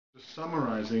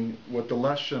Summarizing what the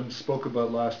Leshem spoke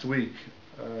about last week,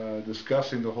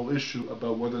 discussing the whole issue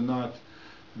about whether or not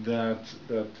that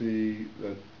the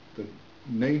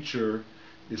nature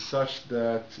is such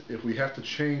that if we have to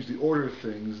change the order of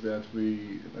things, that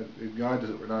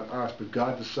God, or not us, but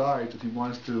God decides that He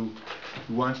wants to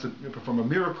perform a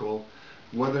miracle,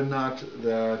 whether or not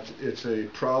that it's a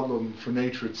problem for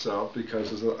nature itself,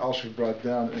 because as Eliyashiv brought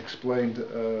down and explained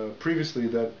previously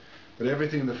that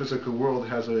everything in the physical world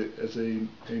has a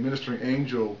ministering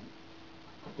angel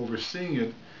overseeing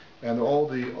it, and all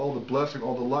the blessing,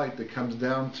 all the light that comes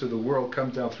down to the world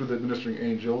comes down through that ministering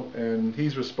angel, and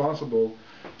he's responsible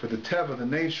for the teva, the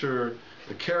nature,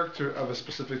 the character of a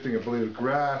specific thing, a blade of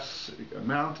grass, a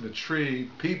mountain, a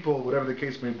tree, people, whatever the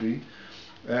case may be,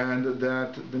 and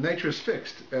that the nature is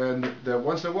fixed, and that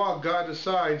once in a while God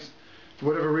decides, for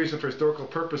whatever reason, for historical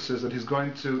purposes, that he's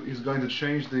going to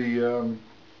change the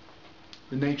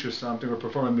nature of something or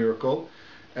perform a miracle,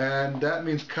 and that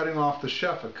means cutting off the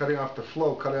shefa, cutting off the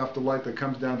flow, cutting off the light that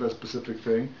comes down to that specific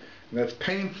thing, and that's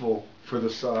painful for the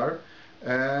sar,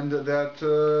 and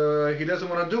that he doesn't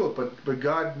want to do it, but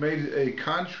God made a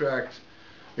contract,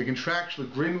 a contractual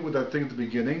agreement with that thing at the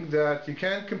beginning, that you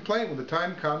can't complain when the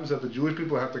time comes that the Jewish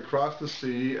people have to cross the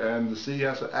sea, and the sea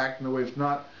has to act in a way it's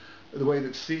not the way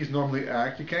that seas normally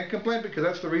act. You can't complain, because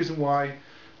that's the reason why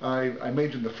I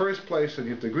made you in the first place, and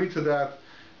you have to agree to that,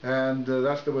 and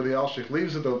that's the way the Eliyashiv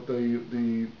leaves it.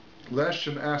 The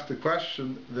Leshem asked the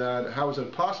question that how is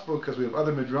it possible, because we have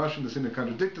other midrashim that seem to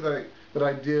contradict that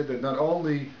idea, that not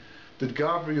only did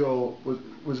Gabriel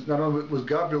was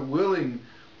Gabriel willing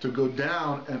to go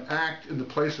down and act in the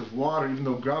place of water, even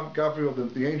though Gabriel,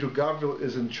 the angel Gabriel,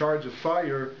 is in charge of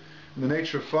fire, and the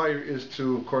nature of fire is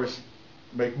to, of course,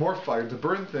 make more fire, to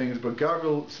burn things, but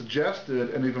Gabriel suggested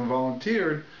and even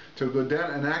volunteered to go down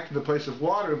and act in the place of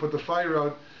water and put the fire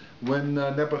out when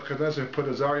Nebuchadnezzar put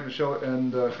Azariah, Mishael,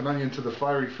 and Hananiah into the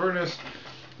fiery furnace.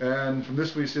 And from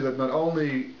this we see that not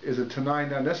only is it Tanai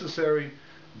not necessary,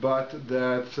 but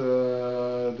that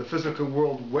the physical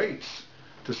world waits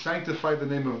to sanctify the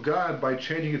name of God by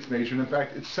changing its nature. And in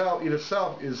fact, it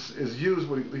itself is used,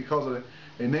 what he calls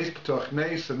a nes p'toch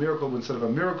nes, a miracle instead of a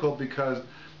miracle, because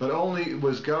not only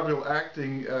was Gabriel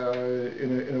acting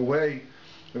in a way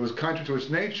that was contrary to its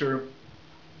nature,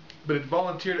 but it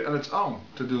volunteered on its own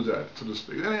to do that, so to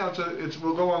speak. Anyhow,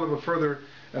 we'll go on a little bit further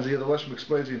as the Leshem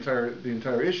explains the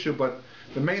entire issue. But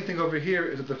the main thing over here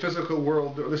is that the physical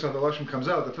world, or at least how the Leshem comes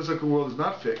out, the physical world is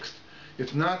not fixed.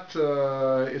 It's not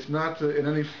in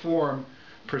any form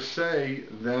per se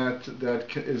that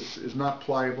is not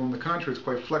pliable. On the contrary, it's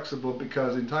quite flexible,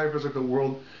 because the entire physical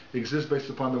world exists based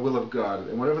upon the will of God,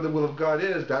 and whatever the will of God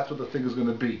is, that's what the thing is going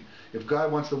to be. If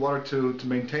God wants the water to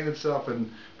maintain itself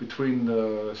and between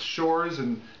shores,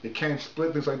 and it can't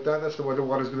split, things like that, that's the way the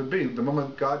water is going to be. The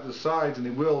moment God decides and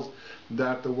He wills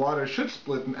that the water should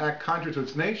split and act contrary to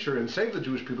its nature and save the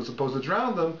Jewish people as opposed to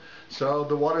drown them, so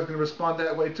the water is going to respond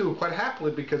that way too, quite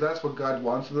happily, because that's what God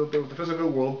wants. The physical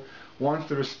world wants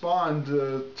to respond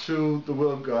to the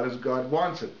will of God as God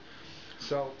wants it.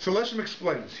 So Leshem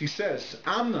explains. He says,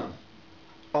 Amnam,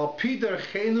 al pidar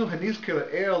chenu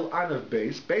hanizkele el anav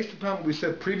base, based upon what we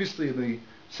said previously in the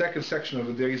second section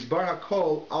over there, Yisbar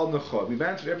hakol al nechod. We've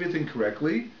answered everything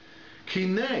correctly.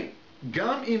 Kinei,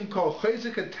 gam im kol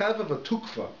chayzik hateva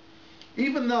v'tukva.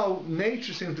 Even though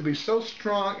nature seems to be so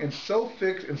strong and so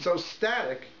fixed and so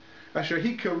static, asher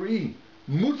hi kari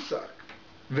mutzak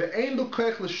ve'ein lo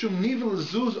koach l'shum nivel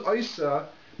zuz oisa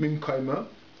min kaima.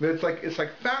 It's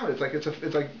like found.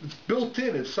 It's built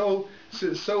in. It's so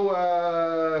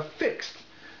fixed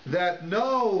that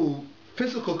no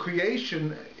physical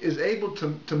creation is able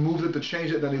to move it, to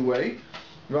change it in any way.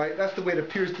 Right? That's the way it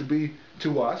appears to be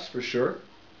to us, for sure.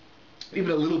 Even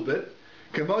a little bit.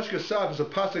 Kemosh Gasav, as the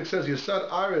pasuk says,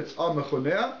 Yasad Aretz al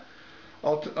Mechonea,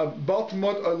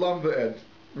 Baltimot Olam Ve'ed.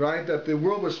 Right? That the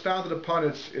world was founded upon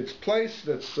its place.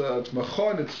 That's it's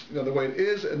Mechon. It's the way it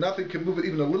is, and nothing can move it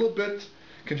even a little bit.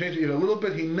 Can change it even a little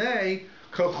bit. He may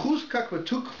kolchuskak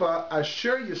v'tukva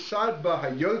asher yisad ba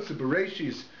hayotze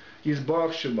bereshis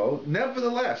yizbarach shemo.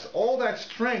 Nevertheless, all that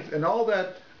strength and all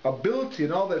that ability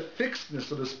and all that fixedness,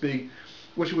 so to speak,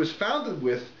 which it was founded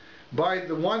with by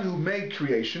the one who made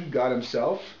creation, God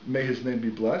Himself, may His name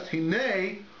be blessed.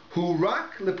 Hinei hu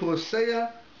rak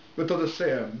lepuloseya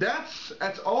v'todoseya.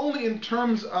 That's only in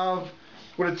terms of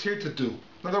what it's here to do.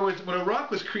 In other words, when a rock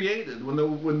was created,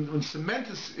 when cement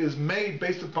is made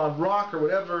based upon rock or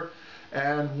whatever,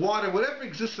 and water, whatever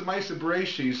exists in Ma'aseh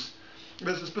Bereshis,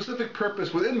 there's a specific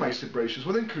purpose within Ma'aseh Bereshis,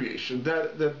 within creation,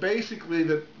 that basically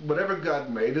that whatever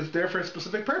God made is there for a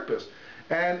specific purpose.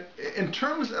 And in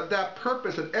terms of that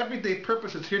purpose, that everyday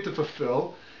purpose it's here to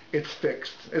fulfill, it's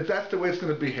fixed. That's the way it's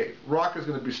going to behave. Rock is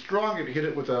going to be strong. If you hit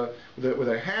it with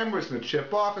a hammer, it's going to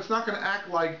chip off. It's not going to act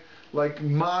like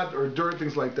mud or dirt,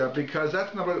 things like that, because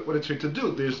that's not what it's here to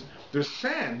do. There's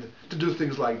sand to do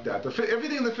things like that.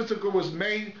 Everything in the physical was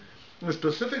made in a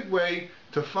specific way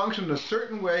to function in a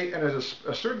certain way, and as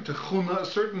a certain techuna, a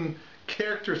certain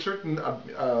character, a certain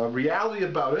reality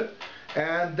about it,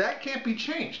 and that can't be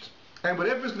changed. And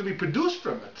whatever is going to be produced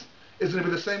from it is going to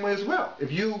be the same way as well.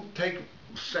 If you take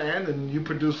sand and you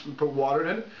put water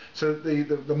in it, so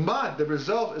the mud, the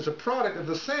result is a product of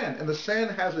the sand, and the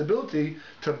sand has the ability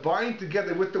to bind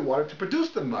together with the water to produce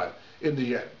the mud in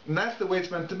the end. And that's the way it's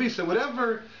meant to be. So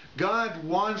whatever God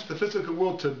wants the physical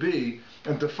world to be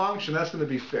and to function, that's going to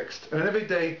be fixed in an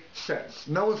everyday sense.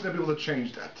 No one's going to be able to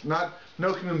change that.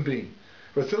 No human being.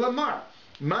 But Tilamar,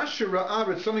 Mashira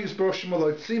Aret, something is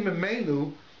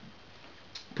Menu,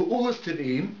 Pu'ulas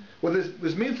Tidim. Well,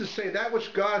 this means to say that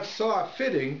which God saw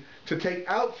fitting to take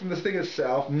out from the thing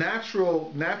itself,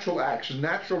 natural actions,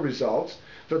 natural results,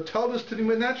 that told us to be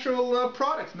natural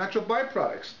products, natural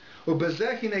byproducts.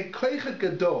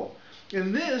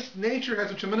 In this, nature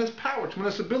has a tremendous power,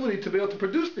 tremendous ability to be able to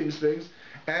produce these things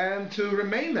and to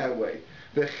remain that way.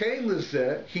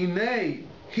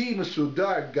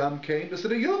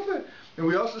 And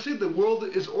we also see the world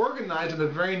is organized in a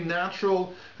very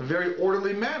natural, a very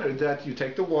orderly manner, that you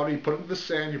take the water, you put it in the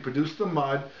sand, you produce the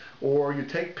mud, or you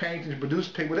take paint and you produce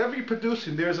paint. Whatever you're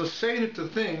producing, there's a seder to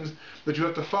things that you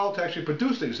have to follow to actually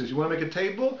produce things. So you want to make a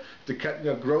table, to cut,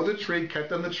 grow the tree, cut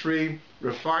down the tree,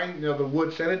 refine the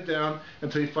wood, sand it down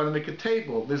until you finally make a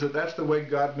table. That's the way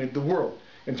God made the world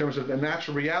in terms of the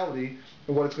natural reality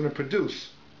of what it's going to produce.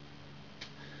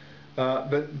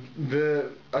 But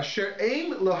the asher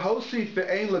aim lahosif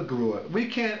ve'ain lagrua. We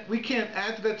can't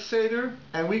add to that seder,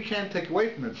 and we can't take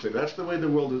away from that seder. That's the way the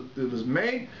world is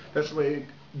made. That's the way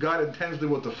God intends the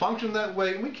world to function that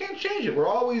way, and we can't change it. We're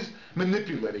always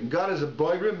manipulating. God is a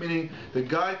boira, meaning that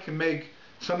God can make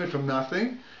something from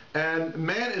nothing, and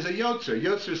man is a yotzer.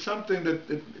 Yotzer is something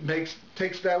that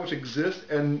takes that which exists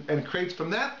and creates from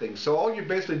that thing. So all you're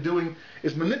basically doing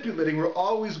is manipulating. We're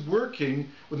always working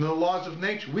within the laws of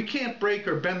nature. We can't break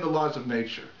or bend the laws of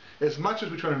nature. As much as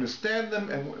we try to understand them,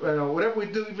 and whatever we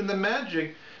do, even the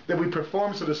magic that we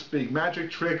perform, so to speak, magic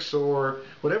tricks or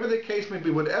whatever the case may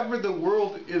be, whatever the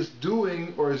world is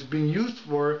doing or is being used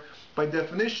for, by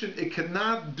definition, it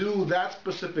cannot do that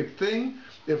specific thing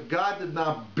if God did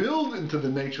not build into the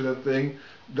nature of that thing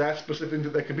that specific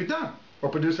thing that can be done, or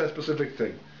produce that specific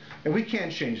thing. And we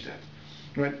can't change that.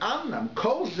 Right? Amnam,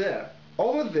 kol zeh,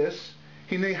 all of this,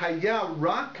 hine haya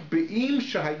rak be'im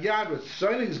shahaya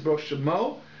retzoyin yisbroch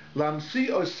shemo, lamsi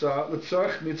osa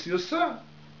l'tzorech mitziusa.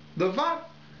 Levad.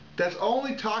 That's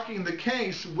only talking the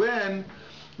case when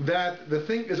that the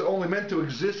thing is only meant to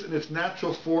exist in its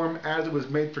natural form as it was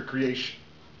made for creation.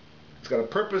 It's got a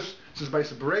purpose, this is by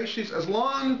separation. As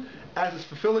long as it's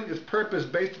fulfilling its purpose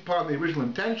based upon the original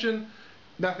intention,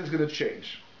 nothing's going to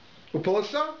change.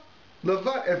 Upolasa,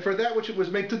 levat, and for that which it was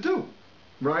made to do,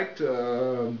 right?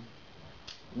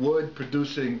 Wood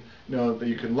producing, that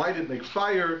you can light it, make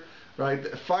fire, right?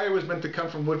 Fire was meant to come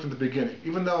from wood from the beginning.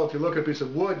 Even though if you look at a piece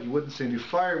of wood, you wouldn't see any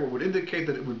fire, what would indicate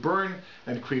that it would burn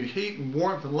and create heat and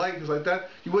warmth and light, things like that,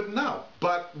 you wouldn't know.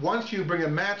 But once you bring a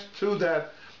match to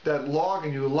that log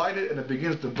and you light it and it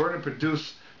begins to burn and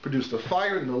produce the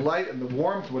fire and the light and the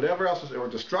warmth, whatever else, or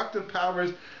destructive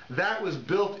powers, that was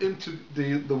built into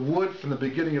the wood from the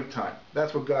beginning of time.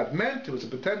 That's what God meant. It was a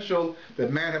potential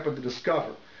that man happened to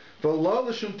discover. But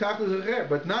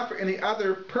not for any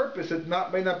other purpose that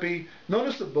may not be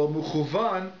noticeable.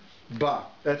 Muchuvan ba.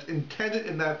 That's intended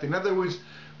in that thing. In other words,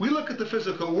 we look at the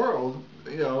physical world,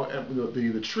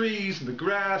 the trees and the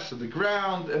grass and the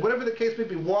ground and whatever the case may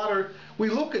be, water. We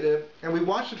look at it and we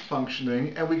watch it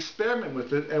functioning and we experiment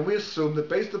with it and we assume that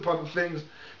based upon the things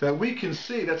that we can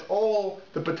see, that's all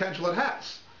the potential it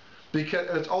has, because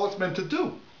that's all it's meant to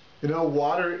do.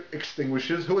 Water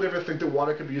extinguishes. Who would ever think that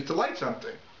water could be used to light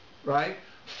something? Right?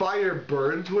 Fire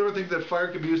burns. Who would ever think that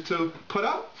fire could be used to put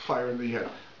out fire in the air?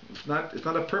 It's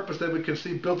not a purpose that we can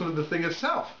see built into the thing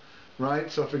itself.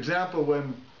 Right? So, for example,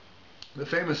 when the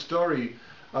famous story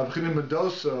of Chinim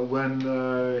Mendoza, when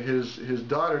his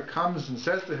daughter comes and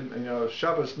says to him,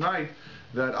 Shabbos night,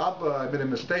 that Abba, I made a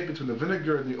mistake between the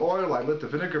vinegar and the oil. I lit the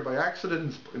vinegar by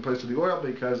accident in place of the oil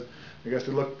because I guess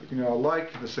they look,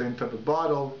 alike, the same type of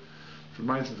bottle. It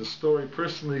reminds me of the story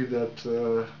personally that,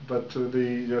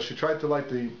 she tried to light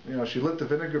she lit the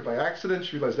vinegar by accident.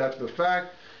 She realized after the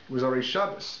fact it was already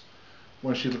Shabbos.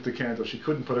 when she lit the candle. She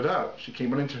couldn't put it out. She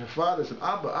came running to her father and said,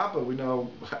 Abba, we know,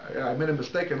 I made a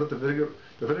mistake. I lit the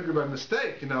vinegar by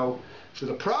mistake. It's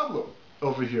a problem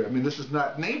over here. I mean, this is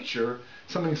not nature.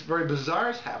 Something very bizarre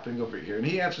is happening over here. And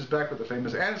he answers back with the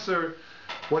famous answer,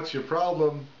 what's your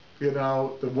problem? The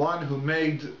one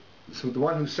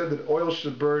who said that oil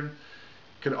should burn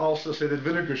can also say that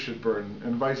vinegar should burn,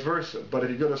 and vice versa. But if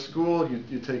you go to school,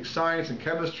 you take science and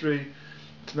chemistry,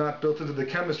 it's not built into the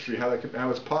chemistry how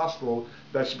it's possible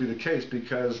that should be the case,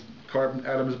 because carbon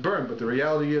atoms burn. But the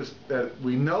reality is that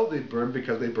we know they burn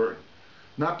because they burn.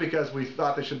 Not because we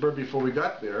thought they should burn before we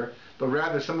got there, but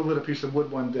rather someone lit a piece of wood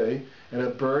one day and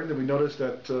it burned, and we noticed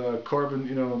that carbon,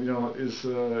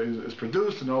 is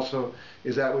produced, and also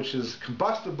is that which is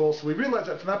combustible. So we realized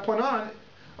that from that point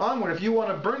onward, if you want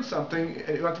to burn something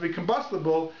and you want it to be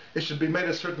combustible, it should be made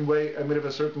a certain way and made of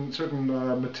a certain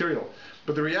material.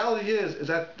 But the reality is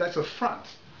that that's a front.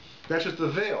 That's just a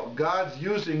veil. God's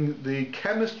using the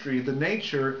chemistry, the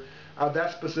nature of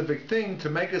that specific thing to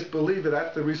make us believe that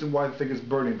that's the reason why the thing is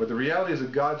burning. But the reality is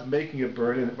that God's making it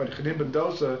burn. And when Chaim ben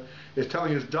Dosa is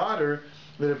telling his daughter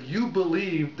that if you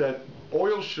believe that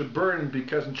oil should burn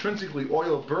because intrinsically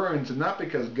oil burns and not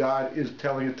because God is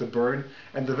telling it to burn,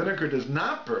 and the vinegar does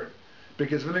not burn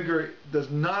because vinegar does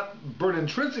not burn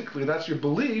intrinsically, that's your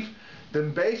belief,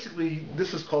 then basically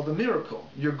this is called a miracle.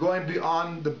 You're going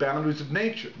beyond the boundaries of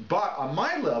nature. But on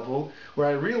my level, where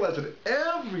I realize that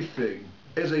everything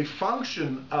is a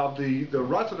function of the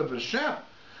Ratzon of Hashem,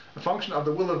 a function of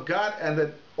the will of God, and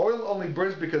that oil only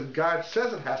burns because God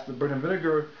says it has to burn, and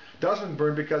vinegar doesn't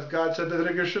burn because God said that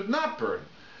vinegar should not burn,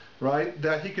 right?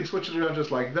 That he can switch it around just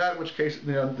like that, in which case,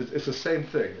 it's the same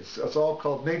thing. It's all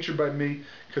called nature by me,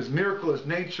 because miracle is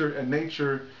nature, and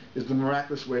nature is the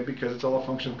miraculous way because it's all a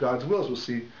function of God's will, as we'll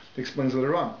see, he explains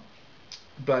later on.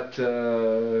 But I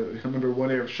remember one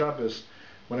day of Shabbos,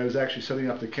 when I was actually setting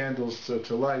up the candles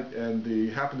to light, and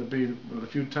happened to be one of the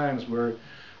few times where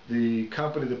the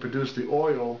company that produced the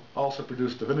oil also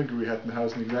produced the vinegar we had in the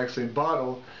house in the exact same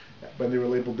bottle, but they were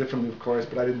labeled differently, of course,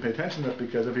 but I didn't pay attention to that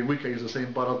because every week I use the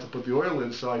same bottle to put the oil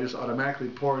in, so I just automatically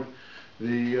poured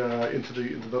into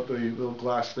the little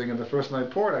glass thing, and the first time I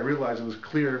poured, I realized it was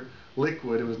clear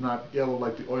liquid. It was not yellow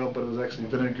like the oil, but it was actually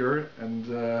vinegar, and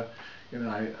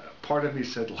part of me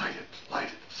said, light it,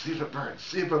 see if it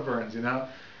burns,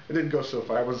 It didn't go so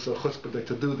far. I wasn't so chutzpah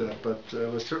to do that, but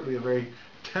it was certainly a very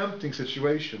tempting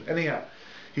situation. Anyhow,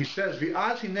 he says,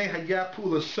 V'az hinei haya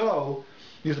pu'ulaso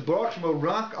yizborach shemo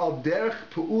rak al derech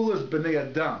pu'ulas b'nei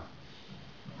adam.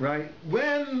 Right?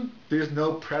 When there's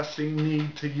no pressing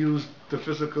need to use the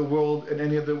physical world in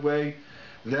any other way,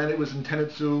 then it was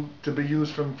intended to be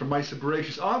used from Ma'aseh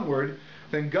Bereishis onward,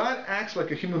 then God acts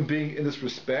like a human being in this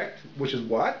respect, which is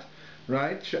what?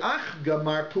 Right? She'ach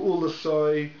gamar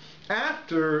pu'ulasoi.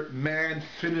 After man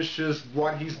finishes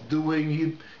what he's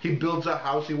doing, he builds a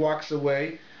house, he walks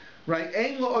away, right?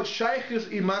 There's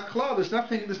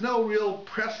no real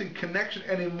pressing connection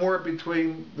anymore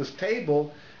between this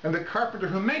table and the carpenter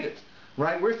who made it,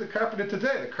 right? Where's the carpenter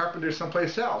today? The carpenter is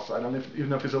someplace else. I don't even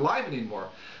know if he's alive anymore.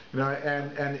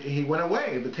 And he went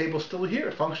away. The table's still here,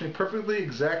 functioning perfectly,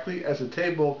 exactly as the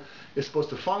table is supposed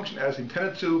to function, as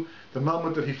intended to, the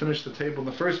moment that he finished the table in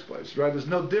the first place, right? There's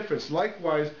no difference.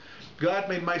 Likewise, God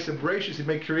made Ma'aseh Bereishis, he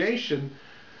made creation.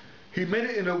 He made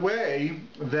it in a way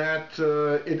that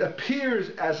it appears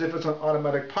as if it's on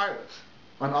automatic pilot.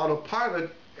 On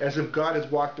autopilot, as if God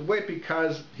has walked away,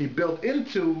 because he built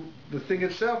into the thing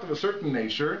itself of a certain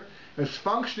nature, and it's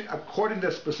functioning according to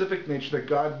the specific nature that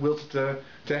God wills it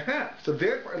to have. So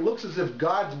therefore it looks as if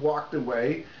God's walked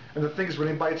away and the thing is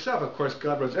running by itself. Of course,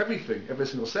 God runs everything, every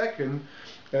single second,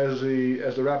 as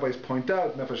the rabbis point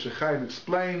out. Nefesh HaChaim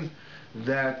explains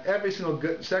that every single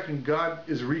second God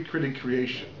is recreating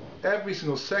creation. Every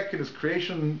single second is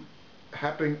creation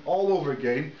happening all over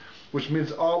again, which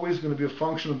means always going to be a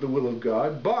function of the will of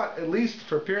God. But at least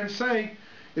for appearance sake,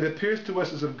 it appears to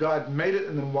us as if God made it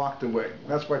and then walked away.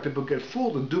 That's why people get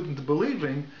fooled and duped into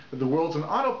believing that the world's an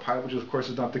autopilot, which of course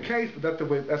is not the case, but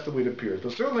that's the way it appears.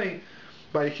 But certainly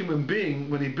by a human being,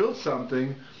 when he builds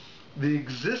something, the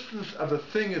existence of the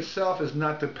thing itself is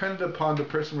not dependent upon the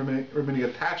person remaining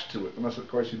attached to it, unless of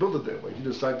course you build it that way. If you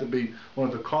decide to be one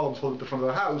of the columns holding at the front of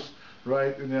the house,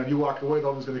 right, and then you walk away, the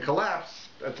whole thing's going to collapse,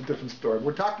 that's a different story.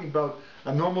 We're talking about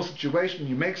a normal situation.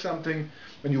 You make something,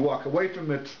 and you walk away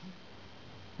from it.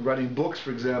 Writing books,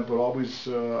 for example, always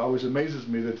amazes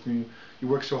me that you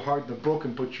work so hard in the book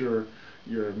and put your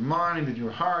mind and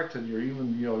your heart and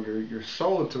your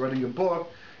soul into writing a book,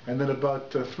 and then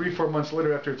about 3-4 months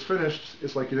later after it's finished,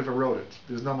 it's like you never wrote it.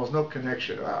 There's almost no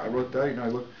connection. I wrote that, I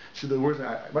look, see the words,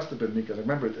 it must have been me because I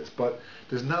remember this, but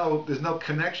there's no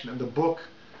connection, and the book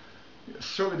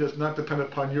certainly does not depend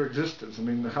upon your existence. I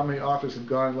mean, how many authors have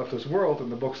gone and left this world,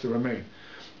 and the books still remain.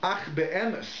 Ach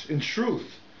be'emes, in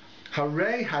truth,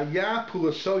 harei haya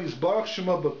pulaso yizbarach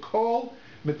shemo b'kol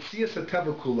metzias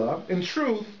hateva kula. In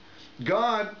truth,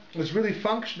 God is really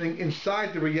functioning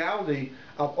inside the reality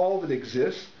of all that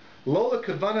exists. Lola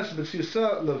kavanas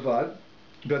metziasa levad,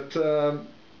 but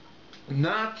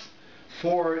not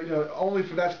for, only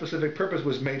for that specific purpose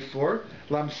was made for.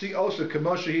 Lamsi osa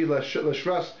kamoshehi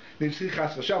lashras nitzi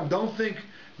chas v'sham. Don't think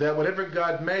that whatever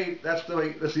God made, that's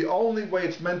the only way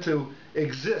it's meant to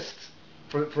exist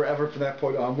forever from that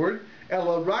point onward.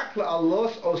 But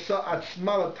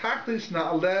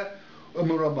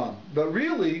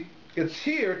really, it's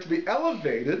here to be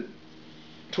elevated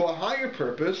to a higher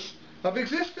purpose of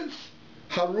existence.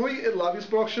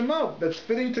 That's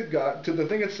fitting to God, to the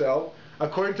thing itself,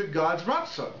 according to God's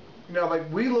ratzon. Like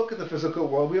we look at the physical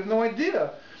world, we have no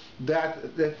idea that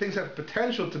things have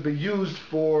potential to be used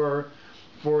for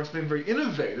something very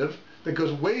innovative that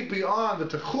goes way beyond the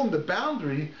tachum, the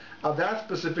boundary of that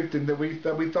specific thing that we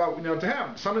thought to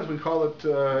have. Sometimes we call it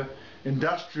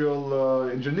industrial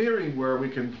engineering, where we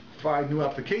can find new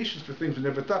applications for things we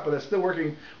never thought, but that's still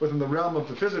working within the realm of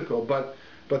the physical. But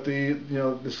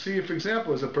the sea, for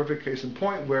example, is a perfect case in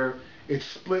point where it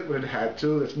split when it had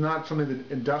to. It's not something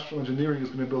that industrial engineering is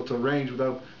going to be able to arrange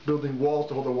without building walls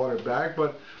to hold the water back.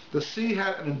 But the sea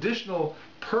had an additional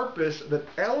purpose that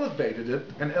elevated it,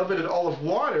 and elevated all of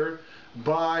water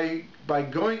by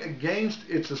going against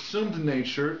its assumed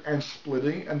nature and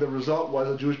splitting, and the result was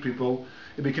the Jewish people,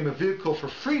 it became a vehicle for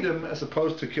freedom as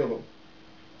opposed to kill them.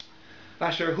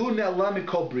 Asher hu ne'elam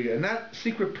mikol bria, and that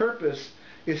secret purpose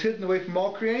is hidden away from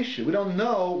all creation. We don't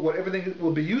know what everything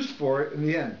will be used for in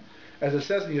the end. As it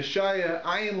says in Yeshaya,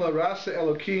 Ayin la rasa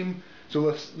Elokim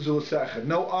zulasachad.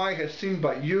 No eye has seen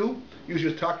but you.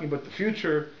 Usually it's talking about the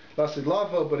future, lasi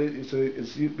lava, but it's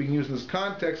being used in this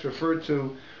context, referred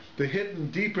to the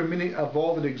hidden, deeper meaning of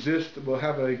all that exists will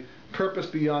have a purpose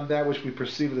beyond that which we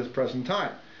perceive at this present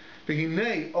time.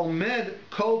 V'hinei omed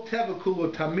kol teva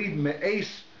kulo tamid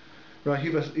me'es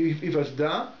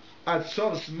hivasda ad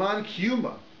sov zman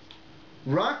kiyuma.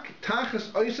 Rak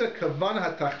tachas oisa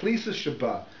kavana hatachlisa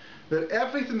shaba. That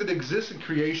everything that exists in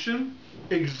creation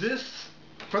exists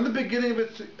from the beginning of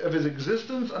its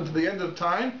existence until the end of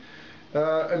time,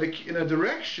 in a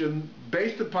direction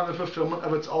based upon the fulfillment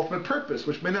of its ultimate purpose,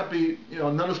 which may not be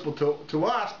noticeable to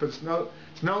us, but it's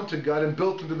known to God and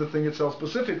built into the thing itself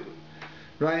specifically.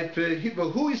 Right? Very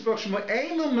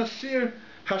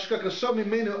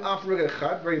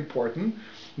important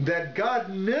that God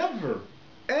never,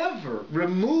 ever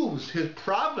removes His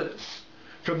providence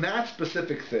from that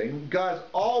specific thing. God's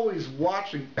always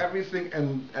watching everything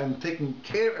and taking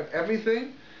care of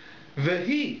everything.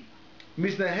 Vehi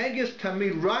misnaheges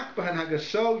tamid rak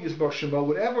b'hanhagaso yisbar shemo.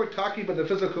 Whatever we're talking about, the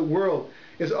physical world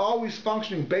is always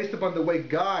functioning based upon the way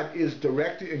God is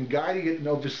directing and guiding it and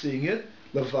overseeing it.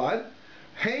 Levad.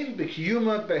 Hein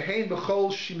b'kiyuma b'hein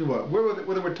b'chol shinua.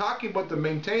 Whether we're talking about the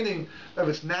maintaining of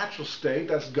its natural state,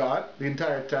 that's God the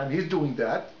entire time. He's doing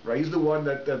that, right? He's the one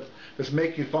that's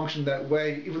making it function that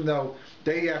way, even though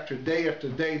day after day after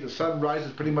day the sun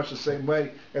rises pretty much the same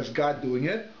way as God doing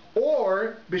it.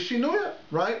 Or b'shinuya,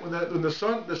 right? When the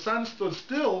sun stood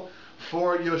still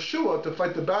for Yeshua to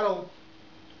fight the battle,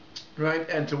 right,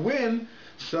 and to win.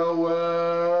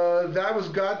 So that was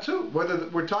God too. Whether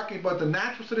we're talking about the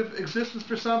natural state of existence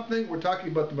for something, we're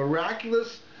talking about the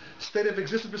miraculous state of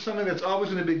existence for something, that's always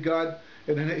going to be God,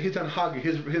 and His anhagi,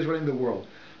 His running the world.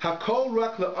 Hakol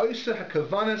rak la'oisa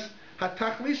hakavanas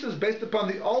hatachlisa is based upon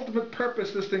the ultimate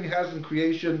purpose this thing has in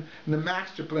creation, in the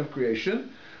master plan of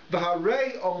creation.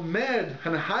 V'harei omed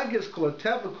hanhages kol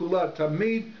hateva kula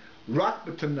tamid rak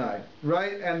b'tanai,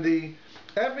 right? And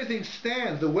everything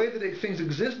stands, the way that things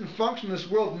exist and function in this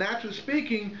world, naturally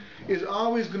speaking, is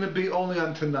always going to be only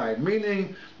on tonight.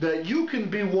 Meaning that you can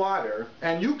be water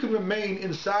and you can remain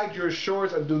inside your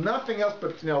shores and do nothing else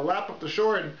but lap up the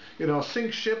shore and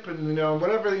sink ship and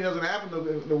whatever is going to happen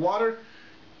to the water.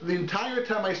 The entire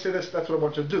time I say this, that's what I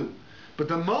want to do. But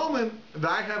the moment that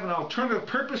I have an alternative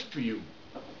purpose for you,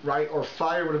 right, or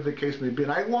fire, whatever the case may be,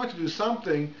 and I want to do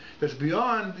something that's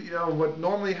beyond what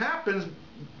normally happens,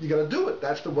 you got to do it.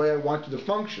 That's the way I want you to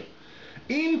function.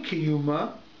 In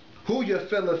kiyuma, hu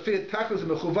yafel lafit tachlis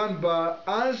mechuvan ba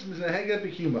az miznehega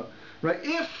b'kiyuma. Right?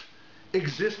 If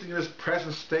existing in this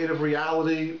present state of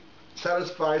reality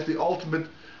satisfies the ultimate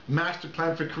master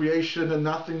plan for creation and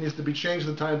nothing needs to be changed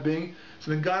in the time being.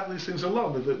 So then God leaves things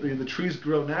alone. The trees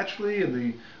grow naturally, and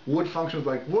the wood functions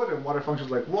like wood, and water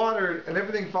functions like water, and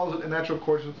everything follows a natural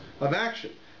course of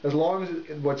action. As long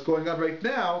as what's going on right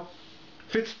now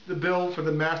fits the bill for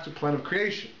the master plan of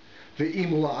creation. The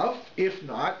im love, if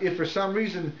not, if for some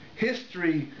reason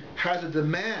history has a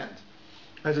demand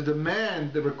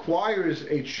that requires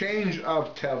a change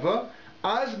of teva,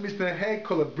 az misneheg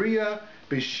kol habriya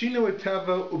b'shinu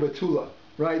teva ubetula.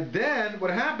 Right? Then what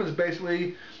happens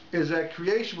basically is that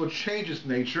creation will change its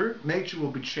nature. Nature will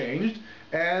be changed,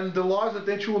 and the laws of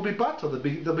nature will be batal.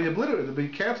 They'll be obliterated. They'll be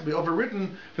canceled. They'll be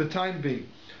overwritten for the time being.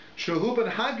 Shahu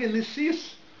ben hagin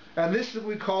nisis, and this is what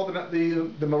we call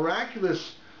the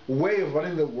miraculous way of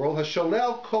running the world.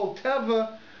 Hashalel kol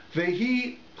teva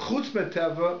vehi chutz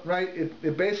teva. Right?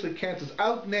 It basically cancels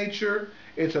out nature.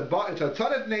 It's a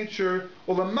tad of nature,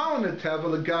 or the malan teva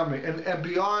legamri, and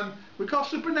beyond we call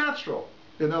supernatural.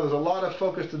 You know, there's a lot of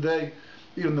focus today,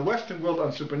 even in the Western world,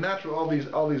 on supernatural.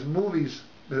 All these movies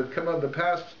that have come out in the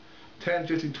past 10,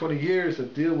 15, 20 years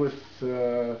that deal with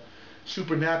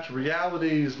supernatural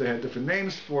realities. They had different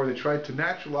names for it. They tried to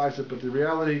naturalize it, but the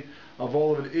reality of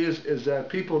all of it is that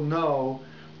people know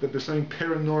that there's something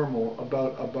paranormal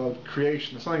about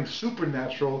creation. There's something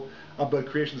supernatural about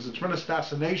creation. There's a tremendous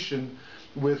fascination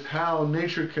with how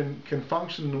nature can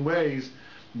function in ways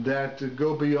that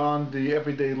go beyond the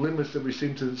everyday limits that we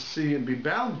seem to see and be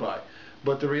bound by.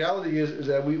 But the reality is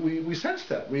that we sense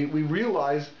that. We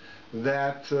realize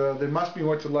that there must be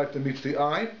more to life than meets the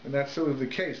eye, and that's certainly the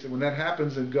case. And when that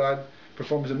happens, then God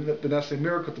performs the necessary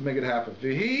miracle to make it happen.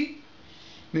 V'hi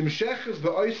nimsheches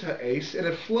v'ois ha'es, and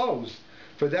it flows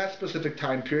for that specific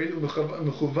time period.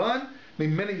 U'mechuvan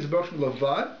mimeni yizboshim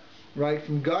lavad, right,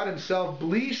 from God Himself.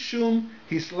 Bli shum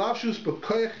hislavshus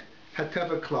b'koich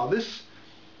hateva klal. This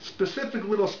specific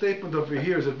little statement over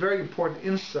here is a very important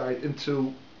insight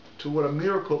into what a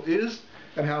miracle is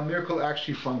and how a miracle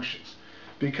actually functions.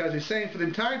 Because he's saying for the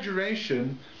entire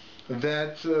duration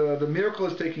that the miracle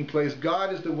is taking place,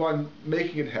 God is the one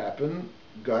making it happen.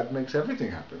 God makes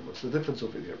everything happen. What's the difference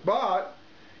over here? But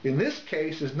in this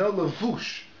case, there's no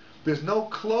levush, there's no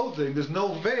clothing, there's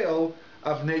no veil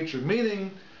of nature,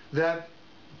 meaning that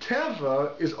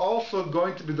teva is also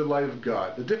going to be the light of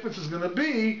God. The difference is going to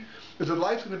be is that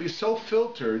light's going to be so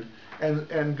filtered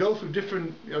and go through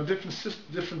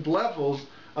different levels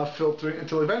of filtering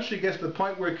until eventually it gets to the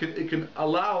point where it can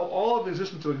allow all of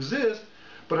existence to exist,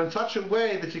 but in such a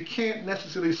way that you can't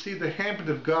necessarily see the handprint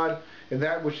of God in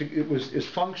that which is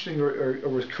functioning or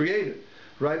was created,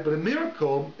 right? But a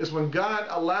miracle is when God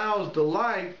allows the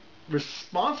light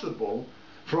responsible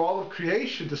for all of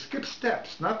creation to skip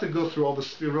steps, not to go through all the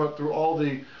sphera, through all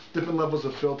the different levels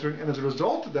of filtering, and as a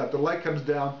result of that, the light comes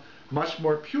down much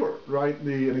more pure, right?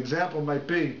 An example might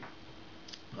be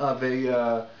of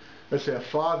let's say a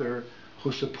father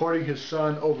who's supporting his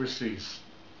son overseas,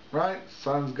 right?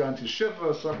 Son's gone to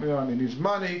Shiva, he needs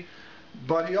money,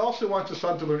 but he also wants the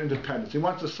son to learn independence. He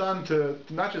wants the son to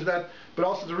not just that, but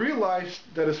also to realize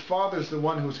that his father is the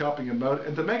one who's helping him out,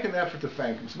 and to make an effort to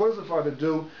thank him. So what does the father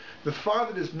do? The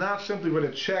father does not simply write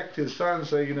a check to his son and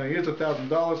say, here's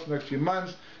 $1,000 for the next few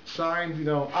months, signed,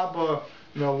 Abba,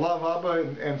 love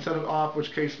Abba, and send it off,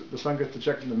 which case the son gets the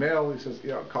check in the mail. He says,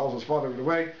 calls his father right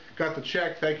away, got the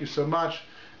check, thank you so much,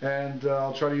 and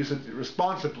I'll try to use it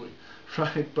responsibly,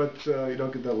 right? But you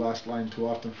don't get that last line too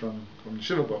often from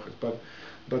Shiva Bochers.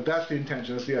 But that's the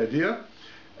intention, that's the idea.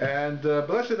 And but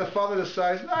let's say the father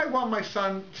decides, I want my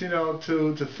son,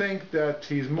 to think that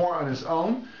he's more on his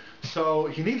own, so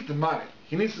he needs the money.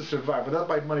 He needs to survive. Without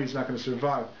my money, he's not going to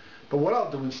survive. But what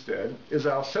I'll do instead is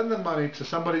I'll send the money to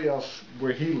somebody else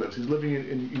where he lives. He's living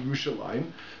in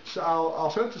Yerushalayim. So I'll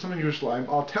send it to someone in Yerushalayim.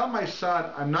 I'll tell my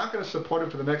son I'm not going to support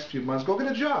him for the next few months. Go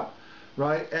get a job,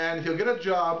 right? And he'll get a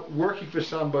job working for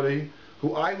somebody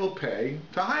who I will pay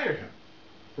to hire him,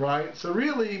 right? So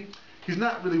really, he's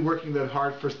not really working that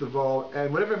hard, first of all,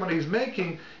 and whatever money he's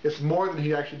making, it's more than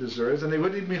he actually deserves, and they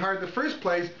wouldn't even be hired in the first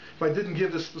place if I didn't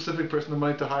give this specific person the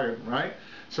money to hire him, right?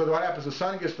 So what happens, the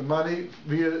son gets the money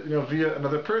via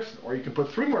another person, or you can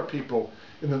put 3 more people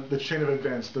in the chain of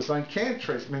events. The son can't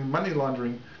trace. Money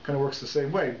laundering kind of works the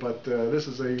same way, but this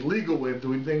is a legal way of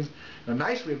doing things, a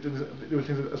nice way of doing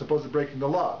things as opposed to breaking the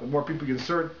law. The more people you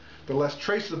insert, the less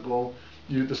traceable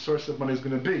the source of money is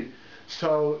going to be.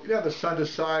 So, the son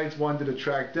decides, wanted to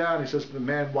track down. He says to the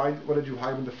man, why did you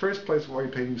hire him in the first place? Why are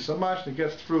you paying me so much? And he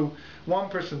gets through one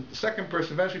person, the second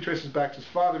person, eventually traces back to his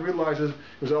father, realizes it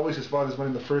was always his father's money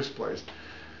in the first place.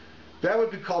 That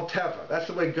would be called teva. That's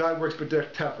the way God works with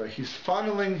teva. He's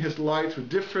funneling his light through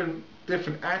different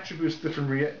attributes,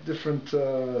 different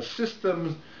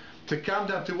systems to come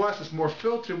down to us, it's more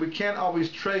filtered. We can't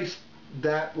always trace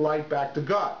that light back to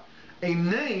God. A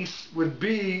nace would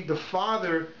be the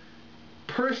father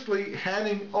personally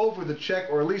handing over the check,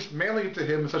 or at least mailing it to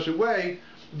him in such a way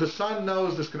the son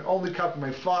knows this can only come from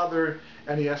my father,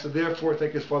 and he has to therefore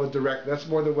thank his father directly. That's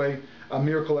more the way a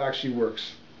miracle actually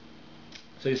works.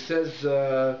 So he says,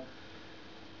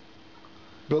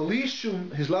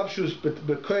 Belishum, his labshus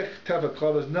bekoich teva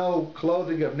klal, there's no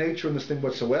clothing of nature in this thing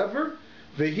whatsoever.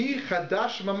 Vehi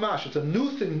chadash mamash, it's a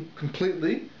new thing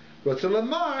completely. Right, that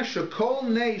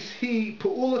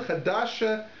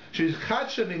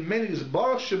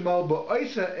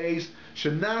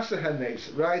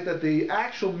the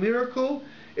actual miracle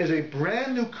is a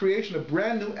brand new creation, a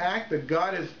brand new act that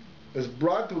God has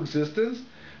brought to existence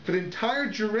for the entire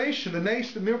duration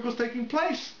the miracle is taking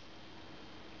place.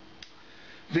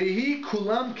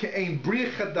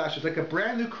 It's like a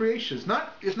brand new creation. It's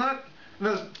not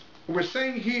what we're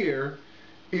saying here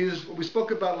is what we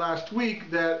spoke about last week,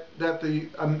 that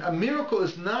a miracle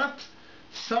is not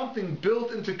something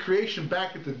built into creation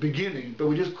back at the beginning, but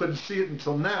we just couldn't see it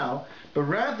until now, but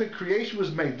rather creation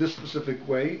was made this specific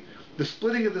way. The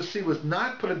splitting of the sea was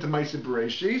not put into Ma'aseh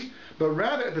Bereshis, but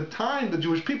rather at the time the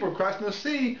Jewish people were crossing the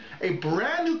sea, a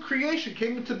brand new creation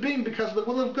came into being because of the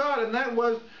will of God, and that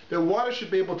was that water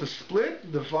should be able to split,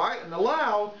 divide, and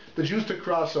allow the Jews to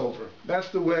cross over. That's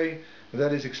the way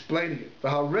that is explaining it.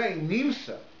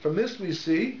 From this we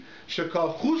see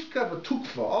shekal chuska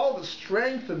v'tukfa, all the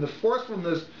strength and the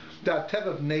forcefulness that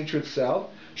of nature itself.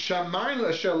 Shamayim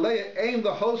asher leia ein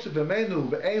lahos v'menu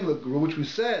v'ein l'gru, which we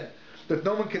said that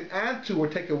no one can add to or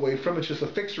take away from. It's just a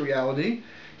fixed reality.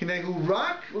 Hinehu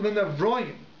rak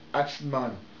l'navroyim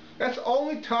atzman. That's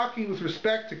only talking with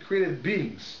respect to created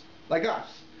beings like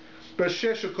us.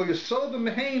 B'asher shekol yesod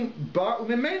v'mehein ba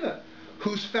u'mimena,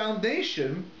 whose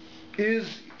foundation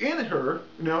is in her,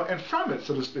 and from it,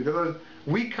 so to speak.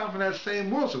 We come from that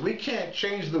same world, so we can't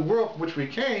change the world from which we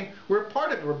came. We're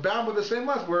part of it. We're bound with the same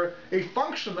laws. We're a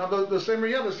function of the same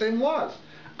reality, the same laws.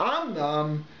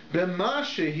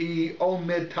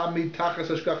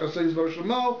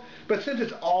 But since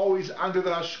it's always under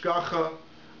the hashgacha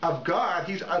of God,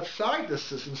 he's outside this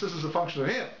system. This is a function of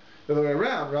him. The other way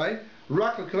around, right?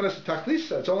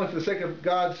 It's only for the sake of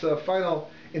God's final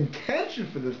intention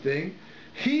for the thing.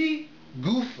 He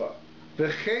gufa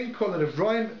v'chein kol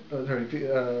nevroim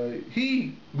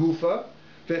he gufa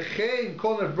v'chein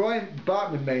kol nevroim ba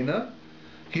mimena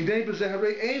hidei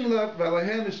b'zeharei ein la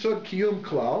v'alahem yisod kiyum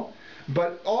klal.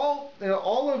 But all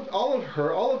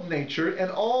of nature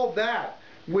and all that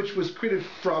which was created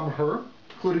from her,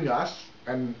 including us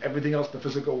and everything else in the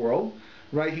physical world,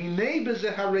 right? Hidei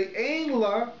b'zeharei ein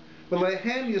la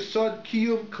v'alahem yisod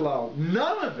kiyum klal.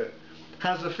 None of it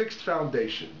has a fixed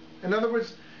foundation. In other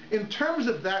words, in terms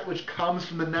of that which comes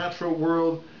from the natural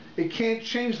world, it can't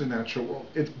change the natural world.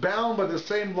 It's bound by the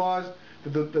same laws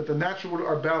that the natural world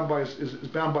are bound by, is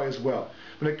bound by as well.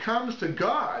 When it comes to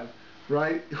God,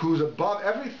 right, who's above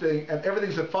everything, and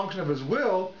everything's a function of his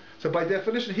will, so by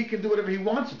definition, he can do whatever he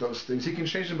wants with those things. He can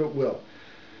change them at will.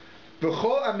 And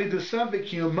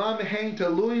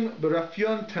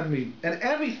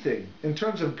everything, in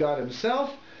terms of God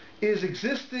himself, is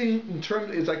existing in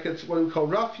terms. It's what we call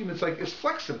rafim. It's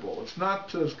flexible. It's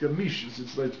not it's gamish.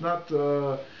 It's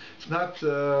not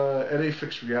any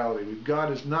fixed reality.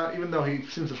 God is not, even though he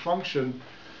seems to function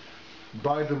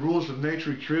by the rules of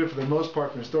nature he created for the most part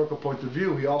from a historical point of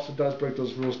view. He also does break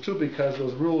those rules too, because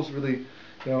those rules really,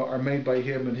 are made by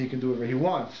him, and he can do whatever he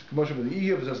wants. Commotion of the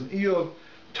Iyov, it says in Iyov,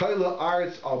 Toila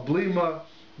Arts al Blima.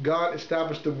 God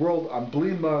established the world on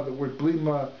Blima. The word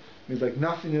Blima means like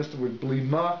nothingness. The word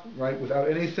blima, right, without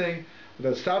anything,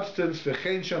 without substance.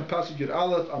 V'chein sham pasuk yud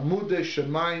aleph amudei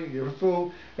shemayim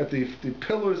yirfu, that the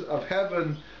pillars of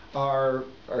heaven are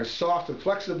soft and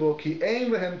flexible. Ki ein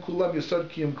lehem kulam yesod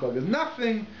kiyum kol. There's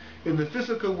nothing in the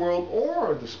physical world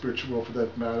or the spiritual world, for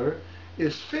that matter,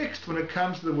 is fixed when it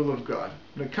comes to the will of God.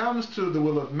 When it comes to the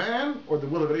will of man or the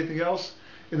will of anything else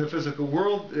in the physical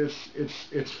world,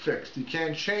 it's fixed. You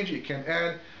can't change it. You can't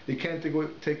add. You can't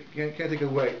take it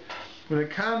away. When it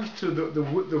comes to the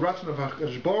ratzon of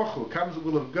HaKadosh Baruch Hu, comes the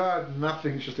will of God,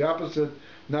 nothing. It's just the opposite.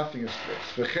 Nothing is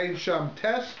fixed. V'chein sham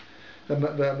tes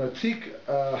v'matik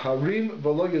harim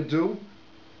v'lo yadu.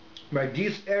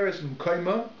 Magis eres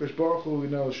m'koima. HaKadosh Baruch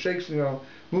Hu, shakes,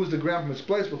 moves the ground from its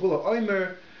place. V'chula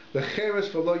oimer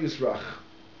v'cheres v'lo yisrach.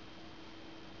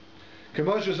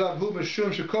 K'mosh zav hu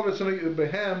mishum shekovet tzonei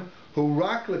behem hu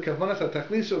rak lekavanas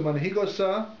hatachliso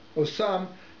manhigosa osam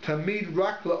tamid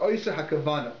rak leoisa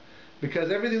hakavana.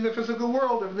 Because everything in the physical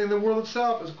world, everything in the world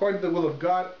itself, is according to the will of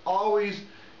God, always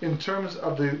in terms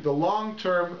of the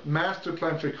long-term master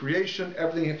plan for creation.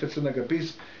 Everything fits in like a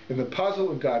piece in the puzzle,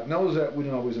 and God knows that. We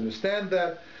don't always understand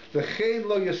that. So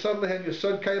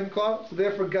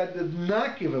therefore God did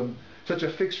not give him such a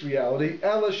fixed reality. We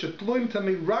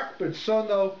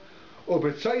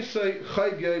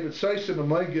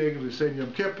say in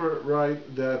Yom Kippur,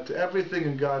 right, that everything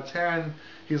in God's hand,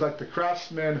 he's like the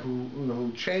craftsman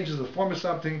who changes the form of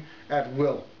something at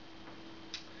will.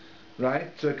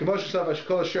 Right? As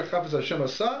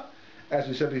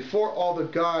we said before, all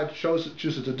that God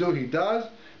chooses to do, he does.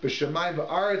 B'shamayim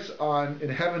v'aretz, in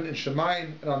heaven, in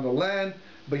Shemayim, and on the land.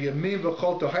 B'yamim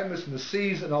v'chol tohaimus, in the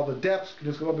seas, and all the depths.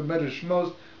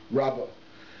 Rabba.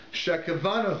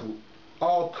 Shekavanahu.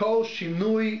 Al kol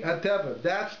shinui hateva.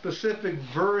 That specific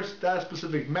verse, that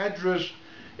specific medrash,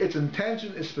 its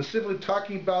intention is specifically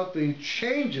talking about the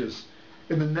changes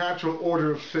in the natural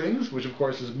order of things, which of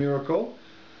course is miracle.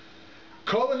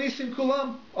 Kol anisim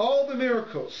kulam, all the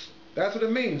miracles. That's what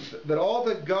it means. That all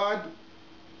that God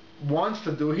wants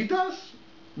to do, he does.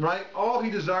 Right? All he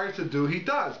desires to do, he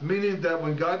does. Meaning that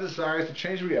when God desires to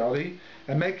change reality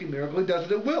and make a miracle, he does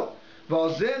it at will.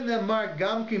 Also there's an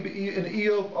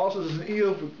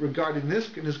Eov regarding this,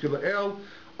 in his Gila'el,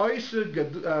 Oyser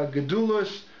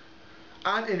Gedulus,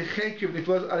 and in Chekiv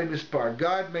Niflos Ani Mispar.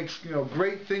 God makes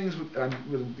great things,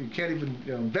 you can't even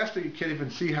investigate, you can't even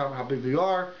see how big they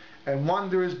are, and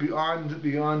wonders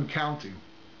beyond counting.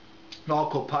 Now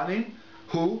Kopanim,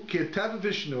 who Kietev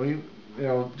Vishnui,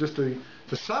 just to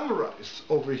summarize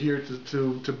over here,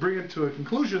 to bring it to a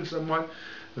conclusion somewhat,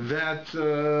 that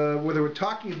whether we're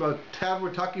talking about Tav,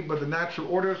 we're talking about the natural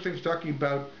order of things, we're talking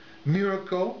about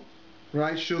miracle,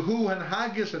 right? Shuhu and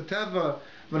Hagis Ateva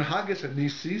and Hagis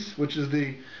Anisis, which is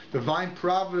the divine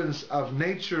providence of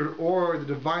nature or the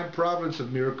divine providence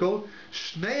of miracle.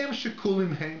 Shneim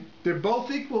Shekulim Hein. They're both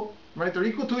equal, right? They're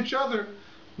equal to each other,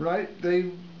 right?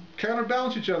 They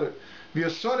counterbalance each other.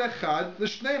 V'yasod echad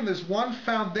l'shneim. There's one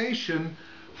foundation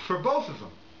for both of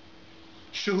them.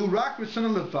 Shuhu rak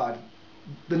v'tzana levad.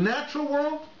 The natural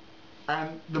world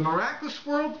and the miraculous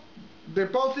world, they're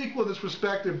both equal in this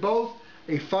respect. They're both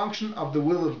a function of the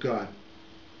will of God.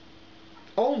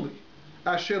 Only.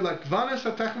 Asher lakvanas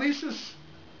hatachlisis,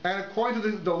 and according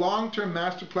to the long-term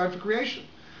master plan for creation.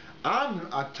 Am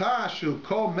ata shel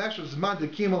kol mesher zman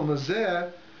dekim al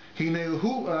mazeh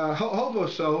hinehu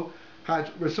hovoso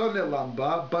had reson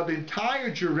lamba. But the entire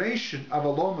duration of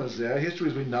alom mazeh, history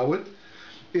as we know it,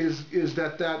 is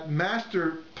that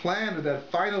master plan, or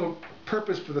that final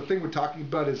purpose for the thing we're talking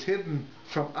about, is hidden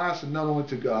from us and not only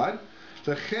to God.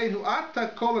 So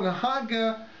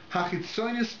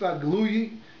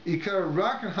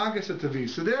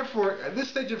therefore, at this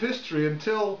stage of history,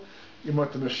 until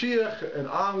Yemot Mashiach and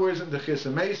onwards, and the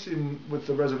Chesemesim with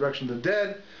the resurrection of the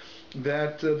dead,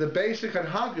 that the basic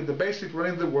hanhaga, the basic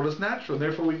running of the world is natural. And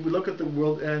therefore we look at the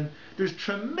world and there's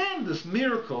tremendous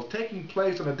miracles taking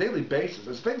place on a daily basis.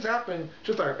 As things happen,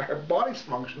 just our bodies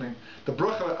functioning. The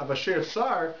bracha of Asher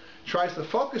Tsar tries to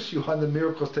focus you on the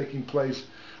miracles taking place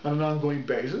on an ongoing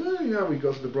basis. We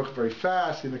go through the bracha very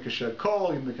fast, you make a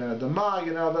shekol, you make an adama,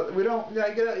 we don't,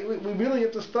 we really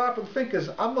have to stop and think, as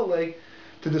Amalek,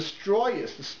 to destroy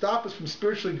us, to stop us from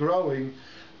spiritually growing.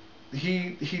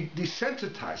 He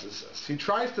desensitizes us. He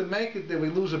tries to make it that we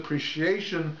lose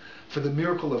appreciation for the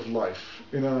miracle of life.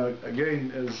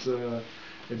 Again, as a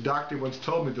doctor once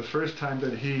told me, the first time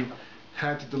that he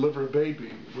had to deliver a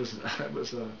baby was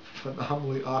a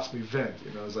phenomenally awesome event.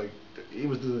 It was like he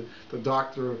was the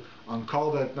doctor on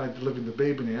call that night delivering the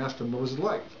baby, and he asked him what was it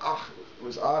like. It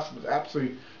was awesome. It was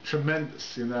absolutely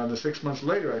tremendous. And 6 months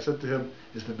later, I said to him,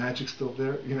 "Is the magic still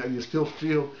there? You still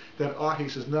feel that awe?" He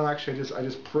says, "No, actually, I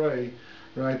just pray,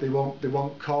 right? They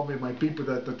won't call me my beeper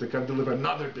that they can deliver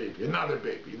another baby."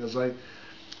 It's like,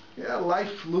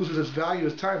 life loses its value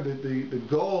as time. The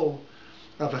goal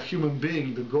of a human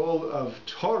being, the goal of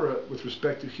Torah with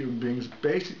respect to human beings,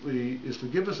 basically is to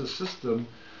give us a system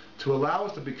to allow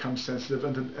us to become sensitive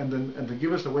and to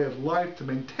give us a way of life to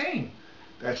maintain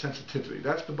that sensitivity.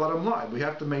 That's the bottom line. We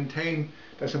have to maintain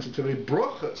that sensitivity.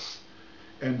 Bruchas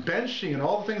and benching and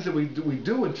all the things that we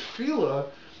do in tefillah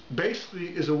basically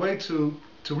is a way to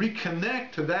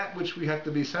reconnect to that which we have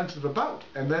to be sensitive about,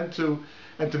 and then to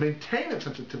maintain that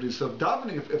sensitivity. So if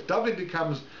davening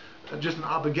becomes just an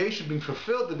obligation being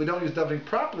fulfilled, that we don't use davening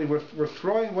properly, we're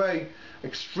throwing away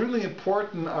extremely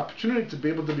important opportunity to be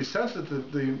able to be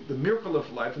sensitive to the miracle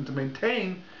of life and to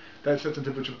maintain that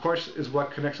sensitivity, which of course is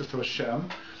what connects us to Hashem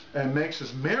and makes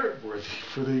us merit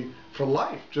worthy for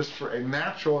life, just for a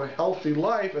natural, healthy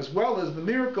life, as well as the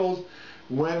miracles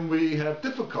when we have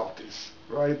difficulties,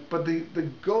 right? But the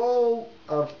goal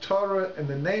of Torah and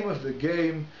the name of the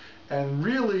game, and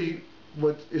really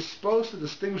what is supposed to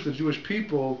distinguish the Jewish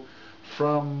people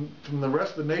from the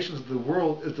rest of the nations of the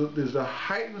world is a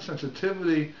heightened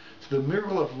sensitivity to the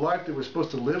miracle of life that we're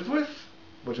supposed to live with,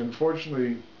 which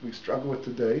unfortunately we struggle with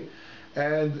today,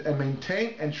 and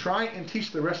maintain and try and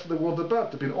teach the rest of the world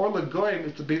about. To be an Or L'Goyim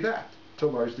is to be that, to a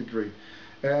large degree.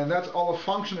 And that's all a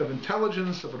function of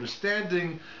intelligence, of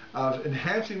understanding, of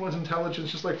enhancing one's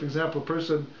intelligence. Just like, for example, a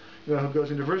person who goes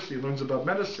to university learns about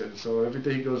medicine. So every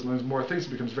day he goes and learns more things.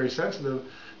 He becomes very sensitive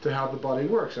to how the body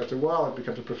works. After a while, it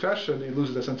becomes a profession. He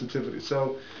loses that sensitivity.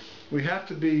 So we have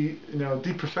to be,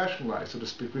 deprofessionalized, so to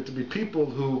speak. We have to be people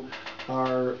who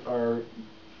are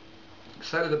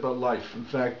excited about life. In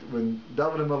fact, when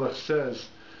David HaMelech says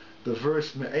the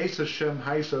verse Me'es Hashem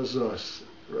Haisa Zos,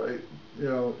 right?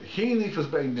 He nifas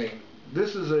beinenu.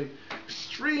 This is a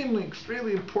extremely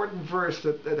important verse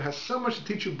that has so much to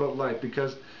teach you about life,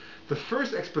 because the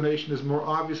first explanation is more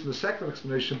obvious than the second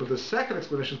explanation, but the second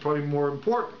explanation is probably more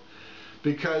important,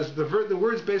 because the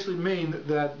words basically mean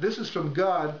that this is from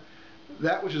God,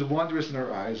 that which is wondrous in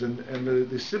our eyes, and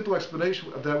the simple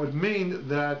explanation of that would mean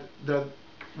that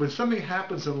when something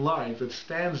happens in life that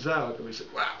stands out, and we say,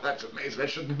 wow, that's amazing, that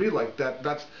shouldn't be like that,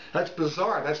 that's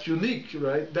bizarre, that's unique,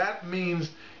 right? That means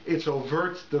it's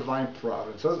overt divine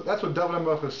providence. So that's what David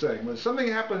HaMelech is saying. When something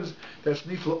happens that's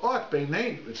niflaot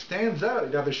beinenu, it stands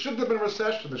out. There shouldn't have been a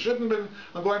recession, there shouldn't have been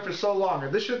ongoing for so long, or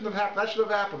this shouldn't have happened, that should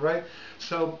have happened, right?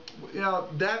 So,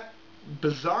 that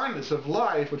bizarreness of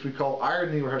life, which we call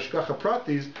irony or hashgacha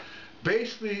pratis,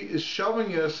 basically is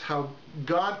showing us how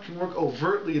God can work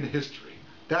overtly in history.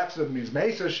 That's what it means.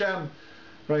 Me'es Hashem,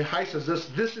 right? Hai says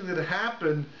this thing that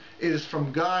happened is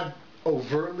from God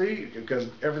overtly, because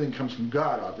everything comes from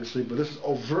God, obviously, but this is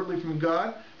overtly from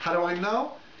God. How do I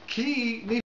know? Ki